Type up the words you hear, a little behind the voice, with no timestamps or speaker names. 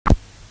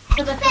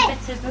The little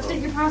bits of the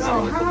thing you pass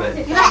on. You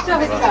have to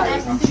have it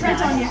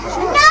shred on you. No,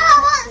 I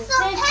want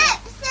some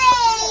Pepsi!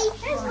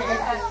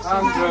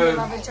 Andrew.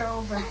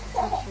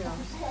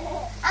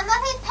 I'm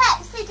having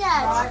Pepsi,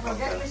 Dad. Right, we'll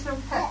get you some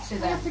Pepsi You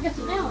then. have to get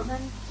it now,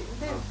 then.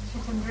 She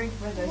can drink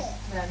with us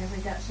then if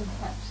we get some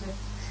Pepsi.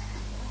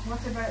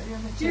 What about the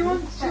other two? Do you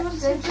want some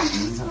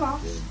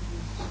squash?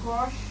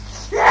 Squash?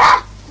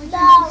 No.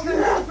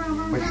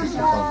 Which is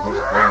the one?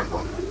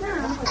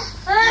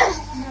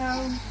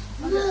 No.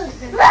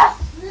 No.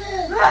 You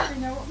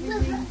know what we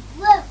mean.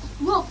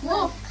 Woof,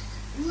 woof.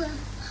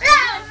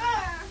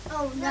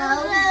 Oh no.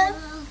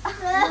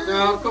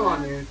 No, come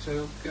on, you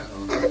two. Get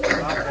on. Okay.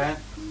 Okay.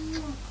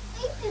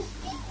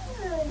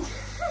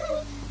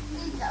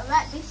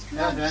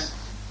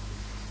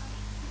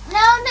 No,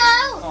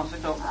 no. Come on,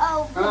 sit up.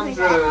 Oh, Andrew,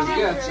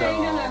 get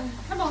on.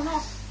 Come on,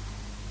 off.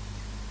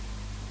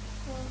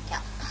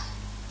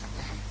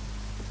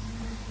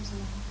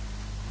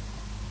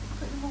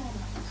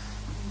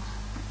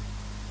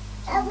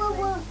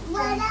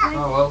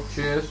 Oh well,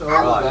 cheers.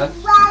 All the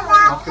best.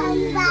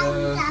 Happy,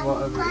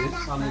 whatever it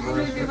is,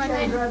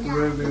 anniversary,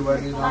 Ruby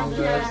wedding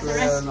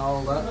anniversary and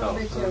all that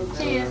stuff.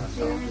 Cheers.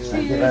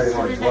 Thank you very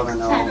much, one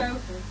and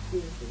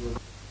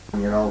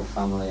all. Your old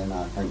family, and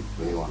I think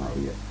we want to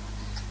hear.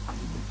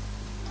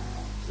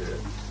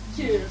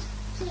 Cheers.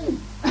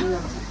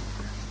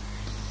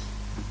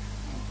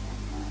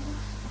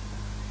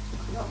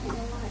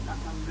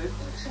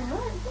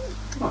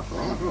 That's all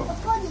right.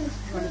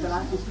 One of the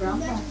latest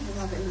grandpa. We'll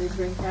have it in the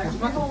drink out.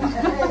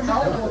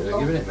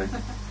 Giving it me.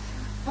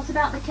 What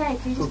about the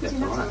cake? Are you just We'll putting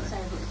get that some on the right.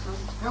 table?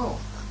 Oh.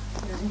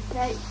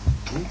 Cake.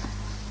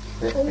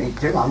 Eat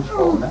 2 months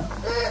full now.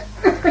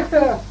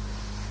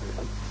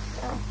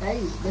 Hey,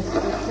 this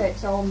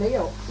takes all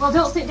meal. Well,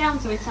 don't sit down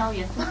till we tell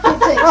you. It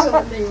takes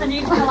all meal. And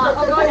you can go like,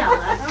 oh, go down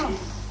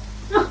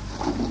there.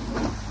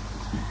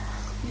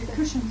 Your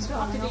cushion's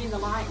got to be in the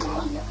light.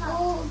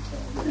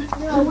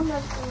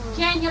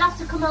 Jane, you'll have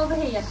to come over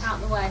here,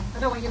 out the way. I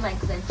don't want your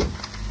legs in.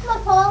 Come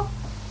on, Paul.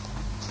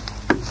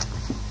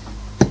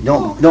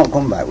 Don't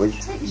come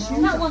backwards.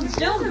 That one's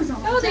done.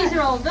 Oh, these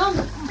are all done.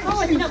 Oh,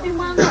 have you not been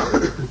wound up?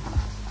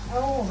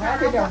 Oh,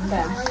 have you done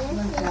then?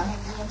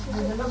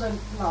 There's another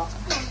lot.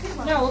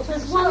 No,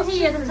 there's one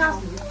here that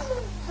hasn't.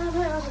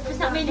 Does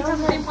that mean it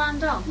hasn't been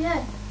wound up?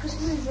 Yeah, because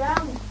it moves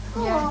round.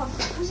 Yeah.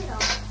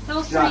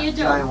 Those three Try are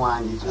done. and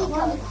wind it up.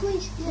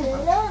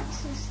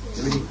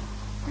 Really?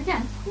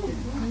 Again. You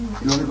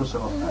want to go so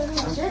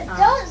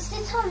Don't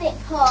sit on it,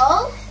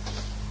 Paul.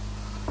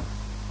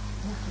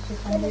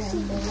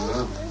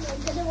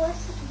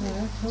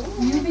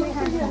 You be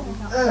careful.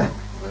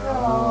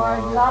 Oh,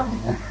 I'm glad.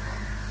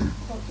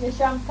 Put your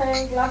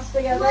champagne glass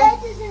together. Where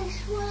does a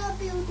swallow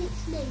build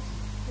its nest?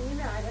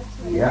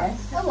 Yeah.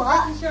 A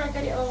what? I'm sure I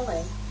get it all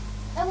in.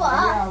 A what?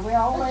 Yeah, we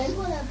all A in.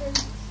 swallow builds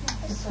its nest.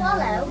 A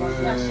swallow?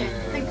 That's it. I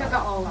think I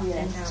got all that in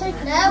Yes.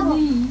 now. No.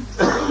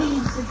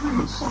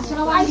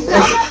 Shall I I wait?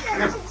 swallow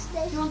built its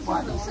nest. Why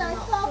not? So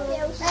Paul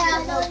builds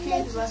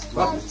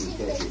Well, just in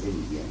case you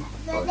didn't get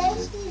the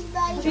nest is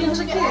made Do you want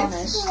to of get a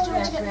it? swallow.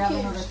 Yes, we have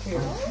another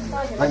cube.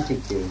 Plenty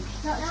cubes.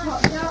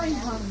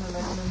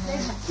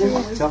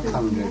 Just chop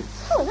 100.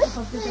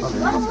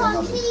 What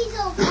are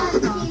teasel plants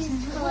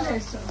used for?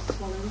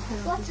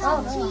 What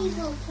are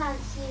teasel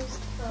plants used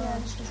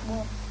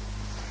for?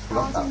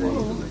 Forgot that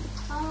easily.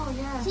 Oh,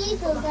 yeah.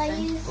 Teasels are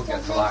used We'll for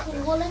get to that making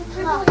then. woolen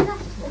cloth. The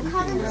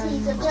common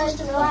teasel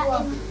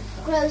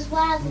grows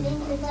wild in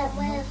England and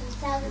Wales and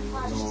southern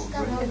parts of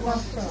Scotland.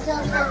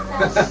 Some found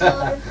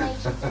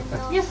Asian and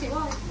North. Yes, it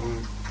was.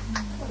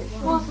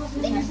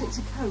 Wasn't it? Use it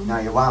to comb. Now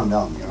you're wound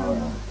on, you're all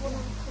right.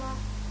 Woolen cloth.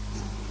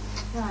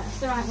 Right, that's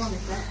the right one,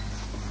 is it?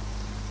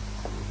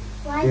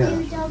 Why Yeah.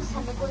 do dogs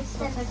have a good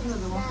sense of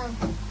smell?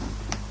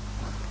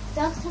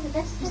 Dogs have the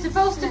best You're sense of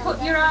supposed to smell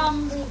put your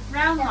arms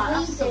round that like we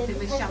that, do something with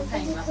because the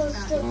champagne physical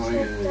glasses. Oh, structure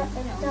yeah. of a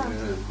dog Yeah.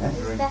 is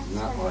Drinking that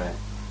better. way.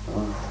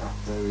 Oh.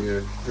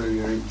 Through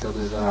your each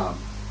other's arm.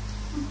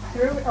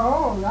 Through,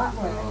 oh, that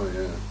way. Oh,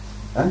 yeah.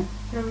 Huh?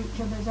 Through each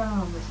other's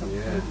arm or something.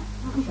 Yeah.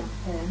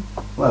 Champagne.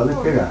 Well, Oh,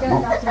 look you at get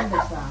that. that in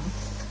this arm.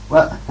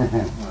 Well,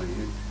 Well,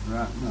 you,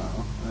 right now,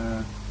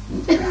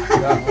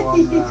 that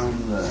one round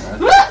there.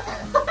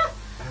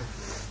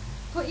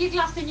 Put your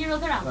glass in your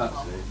other hand. That's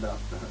Bob. it,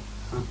 that's it.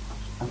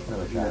 that's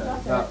really Yeah,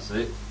 right. that's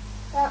it.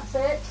 That's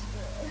it.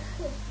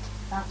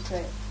 That's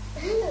it.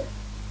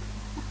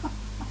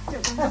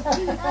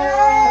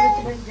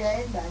 Vitamin J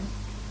then.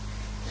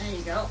 There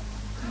you go.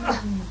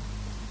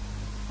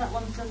 That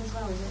one's done as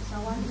well, is it? So I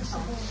want this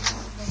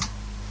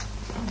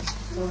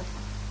one.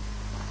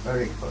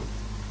 Very good.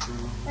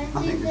 When I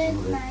think do this the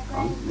will be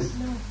migraines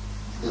fun.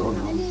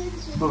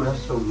 know? Oh,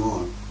 that's some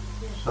more.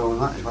 So we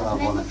might as well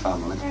have one at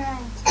family.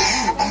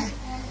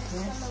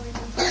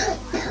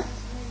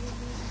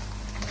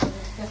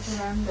 Get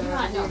around You there.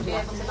 might not be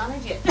able to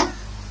manage it.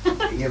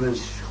 You can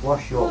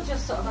squash We'll up.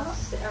 just sort of have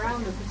to sit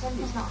around and pretend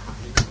it's not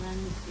happening and then,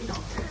 you know,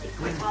 take it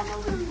quick while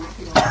nobody's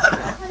looking or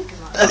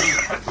anything like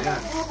that.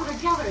 Or put a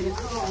gather in a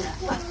corner.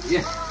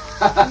 Yeah.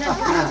 And then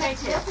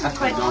rotate it.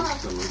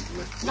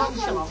 Nonchalantly.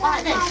 Nonchalant,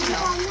 like this, you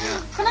know.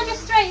 Yeah. Can I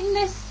just straighten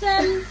this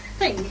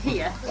thing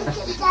here?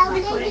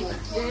 Quickly.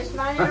 Yes,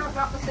 mind you don't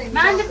drop the thing.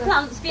 Mind the Drop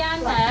plants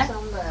behind there. plants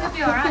on there. You'll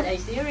be alright,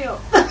 Daisy, hurry up.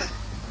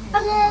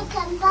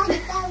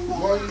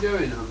 What are you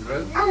doing,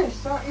 Andrew? Yeah,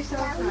 sort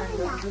yourself out.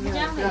 You're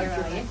down here,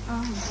 are you?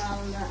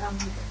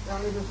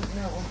 Dolly doesn't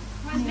know.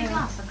 Where's my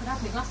glass? I could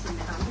have my glass in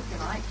my hand if you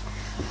like.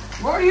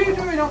 What are you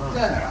doing up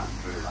there,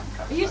 Andrew?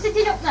 Are you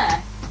sitting up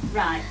there?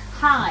 Right.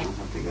 Hi.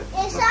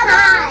 It's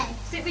alright.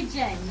 Sit with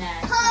Jane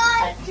there.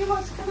 Hi. Do you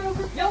want to come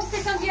over? Don't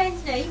sit on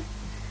Jane's knee.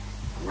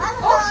 I'm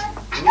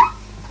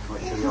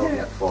What should we all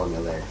get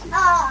formulated? Get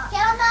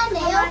on my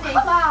knee.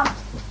 Come on.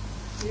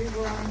 Do you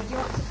want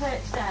to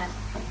perch there?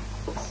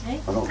 See?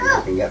 I don't think I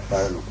can get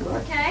far enough.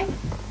 Right? Okay.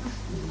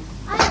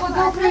 We'll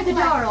go through the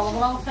door or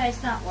we'll all face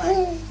that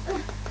way.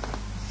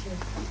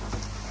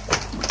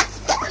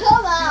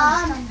 Come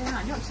on. Stand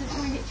behind. You want to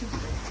try and get you?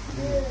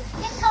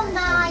 Get on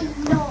my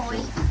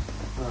knee.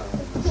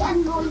 Get on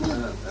my knee.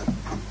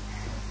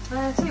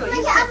 See what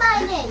you Get on my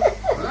knee.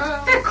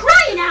 For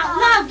crying out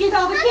loud, give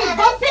over, keep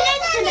bumping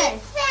into me.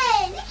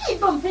 Anything. You keep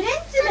bumping into I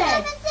me.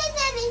 never did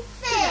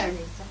anything. And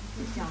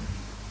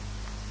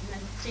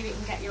then see if we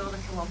can get your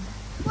little one.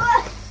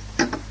 What?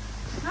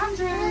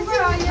 Andrew,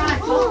 where are you?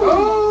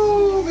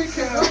 Oh, be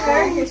careful.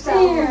 There you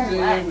Oh,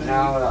 dear Right. me.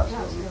 No, that's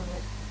good.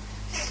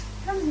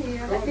 Come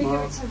here, let me give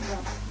it to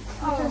Rob.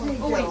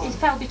 Oh, wait, he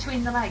fell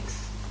between the legs.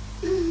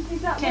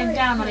 Is that Came right?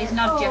 down on his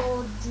nodger.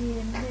 Oh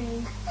dear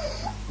me.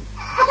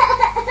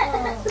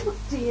 Oh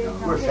dear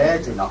We're me.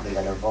 fair to not be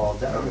get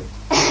involved, are we?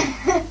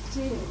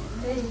 Dear me.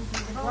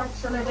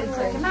 What's the little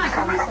thing? Come on,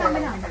 come on, stand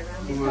behind.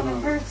 He's gonna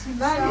hurt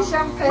himself. Your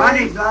champagne.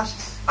 Money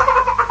glass.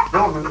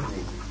 Don't move me.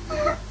 Come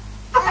here,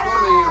 Oh,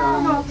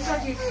 Andrew.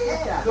 God, you did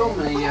that.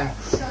 Come here.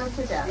 Settle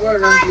to death. Where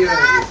have you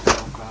hurt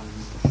yourself,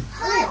 Andrew?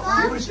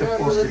 Hi, You were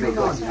supposed to be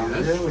going down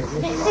there, weren't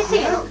you? Sit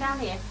here, look down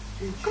here.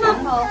 Come on,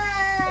 Paul.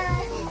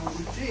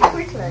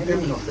 Quickly.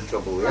 Giving us the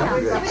trouble we Come on, have.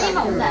 sit with your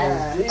mum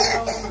there. Dear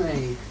old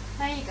me.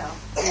 There you go.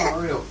 Oh,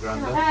 hurry up,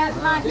 Grandad.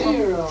 Michael,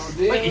 Dear old,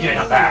 dear What are you doing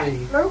up old there? me.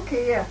 Look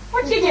here.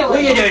 what you doing? What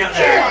are you doing up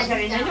there? What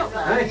are you doing up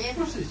there? Hey?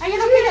 What's this? Are you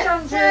looking at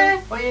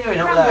What are you doing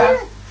up there?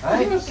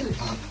 Hey? What's this?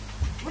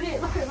 What are you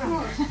looking at?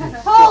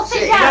 Paul,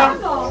 sit down.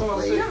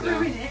 Oh, sit Don't down.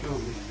 ruin it. Don't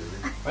be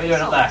silly. What are you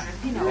doing up there?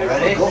 You know. You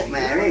ready? Look,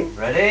 Mary.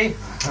 Ready?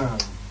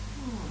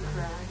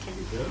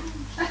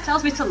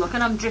 Tells me to look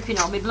and I'm dripping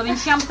on me blooming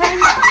champagne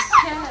off my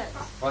skirt.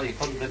 Well, you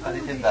couldn't do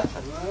anything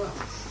better. Well,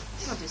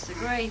 I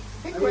disagree. are you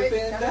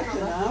feeling better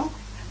now?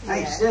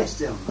 Hey, stay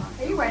still, man.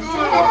 He went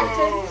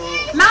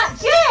Matt,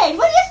 Jane,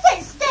 will you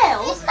sit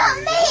still? It's not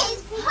me,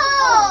 it's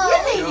Paul.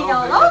 You're leaning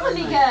all over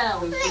me, girl.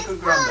 But it's Look at Paul,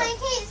 Grandad. he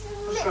keeps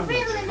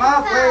riddling Come on,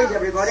 please, about.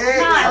 everybody.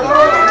 Smile. Hello,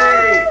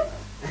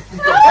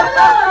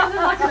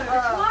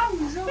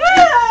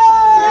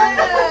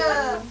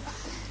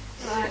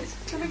 Right,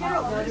 can we get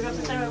up there? Do we have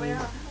to stay where we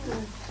are?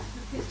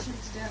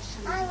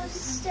 I was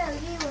still,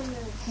 you were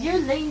moving. You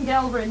leaned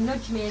over and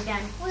nudged me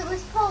again. Well, it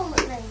was Paul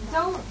that leaned.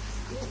 Don't do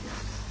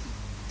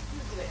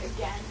it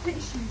again.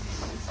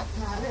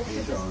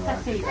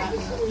 Settee back.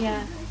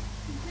 Yeah.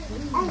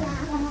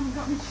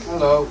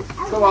 Hello.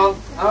 Come on,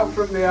 out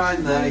from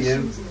behind there,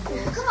 you.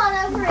 Come on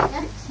over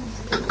here.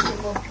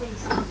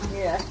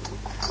 Yeah.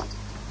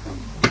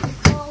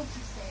 Paul, you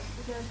said,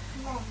 we go,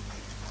 come on.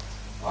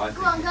 I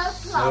Go on, think go it's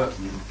slow.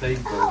 certain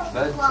people's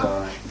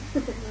bedtime.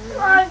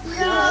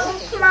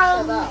 Come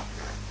on.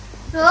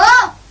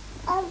 Oh!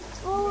 I'm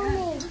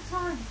falling.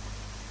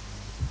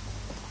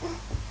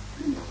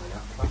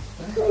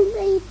 Put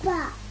me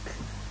back.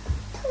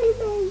 Put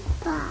me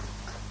back.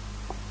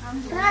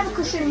 Can I have a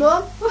cushion,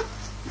 Mum?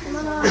 Come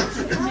on,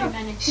 Too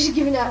many. she's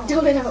giving out,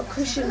 doling out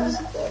cushions.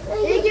 Are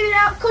you giving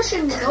out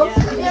cushions, Mum?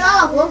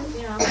 Yeah, Mum.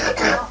 Yeah.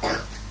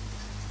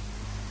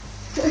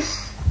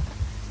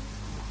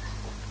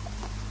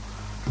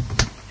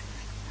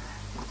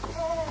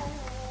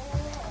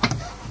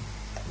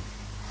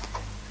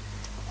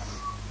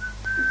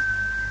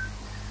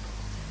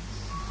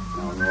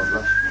 No,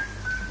 no,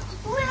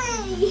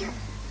 Whee!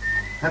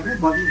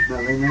 everybody's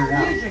belling You're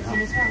around.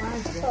 drinking as well,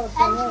 aren't you?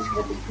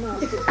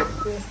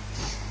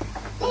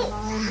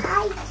 I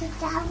sit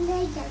down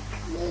there,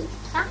 please.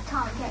 I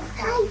can't get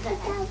down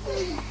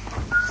there.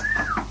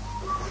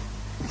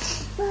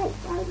 Right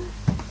down.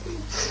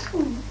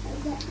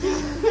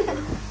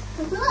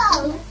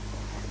 Whoa!